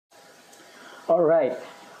All right.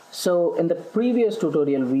 So in the previous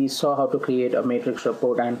tutorial, we saw how to create a matrix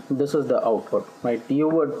report, and this is the output, right? You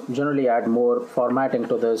would generally add more formatting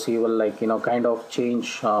to this. You will kind of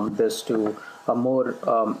change this to a more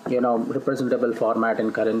representable format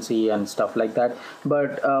in currency and stuff like that.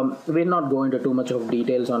 But we're not going to too much of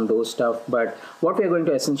details on those stuff. But what we're going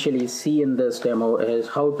to essentially see in this demo is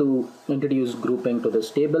how to introduce grouping to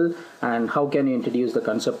this table, and how can you introduce the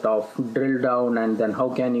concept of drill down, and then how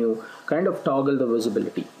can you kind of toggle the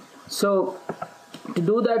visibility. So to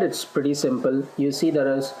do that, it's pretty simple. You see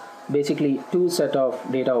there is basically two set of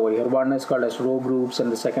data over here. One is called as row groups and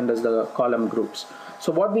the second is the column groups.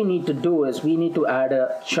 So what we need to do is we need to add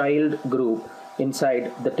a child group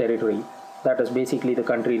inside the territory. That is basically the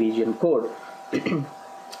country region code.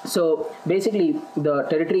 So basically the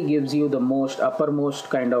territory gives you the most uppermost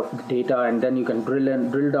kind of data, and then you can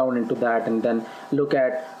drill down into that and then look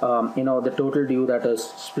at the total view that is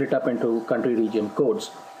split up into country region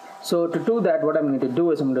codes. So to do that, what I'm going to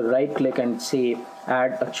do is I'm going to right click and say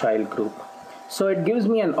add a child group. So it gives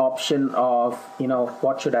me an option of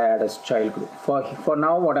what should I add as child group. For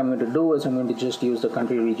now, what I'm going to do is I'm going to just use the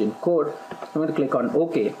country region code. I'm going to click on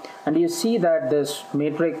OK, and you see that this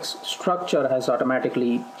matrix structure has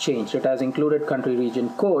automatically changed. It has included country region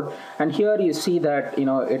code, and here you see that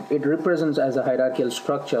it represents as a hierarchical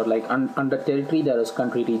structure, like under territory there is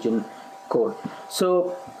country region code.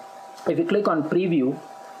 So if you click on preview,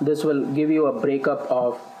 this will give you a breakup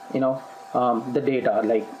of the data,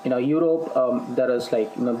 like Europe, there is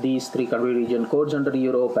these three country region codes under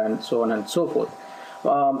Europe, and so on and so forth.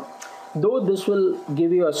 Though this will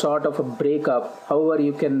give you a sort of a breakup, however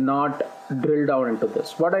you cannot drill down into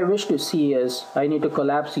this. What I wish to see is I need to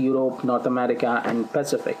collapse Europe, North America and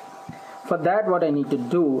Pacific. For that, what I need to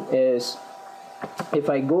do is, if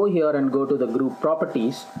I go here and go to the group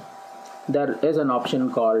properties, there is an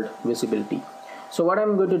option called visibility. So what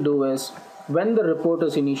I'm going to do is, when the report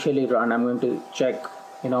is initially run, I'm going to check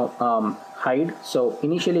hide. So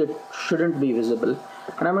initially it shouldn't be visible,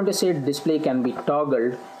 and I'm going to say display can be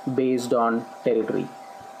toggled based on territory.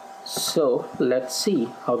 So let's see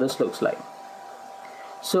how this looks like.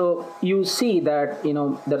 So you see that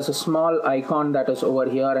there's a small icon that is over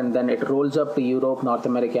here, and then it rolls up to Europe, North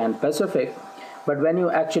America and Pacific. But when you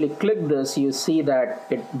actually click this, you see that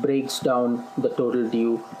it breaks down the total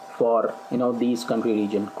view for these country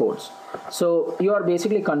region codes. So you are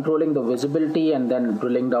basically controlling the visibility and then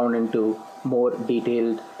drilling down into more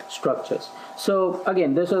detailed structures. So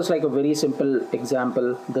again, this is like a very simple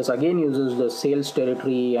example. This again uses the sales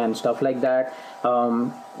territory and stuff like that.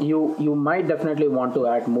 You might definitely want to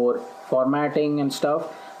add more formatting and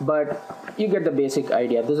stuff, but you get the basic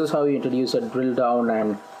idea. This is how you introduce a drill down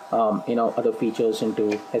and other features into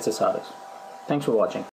SSRS. Thanks for watching.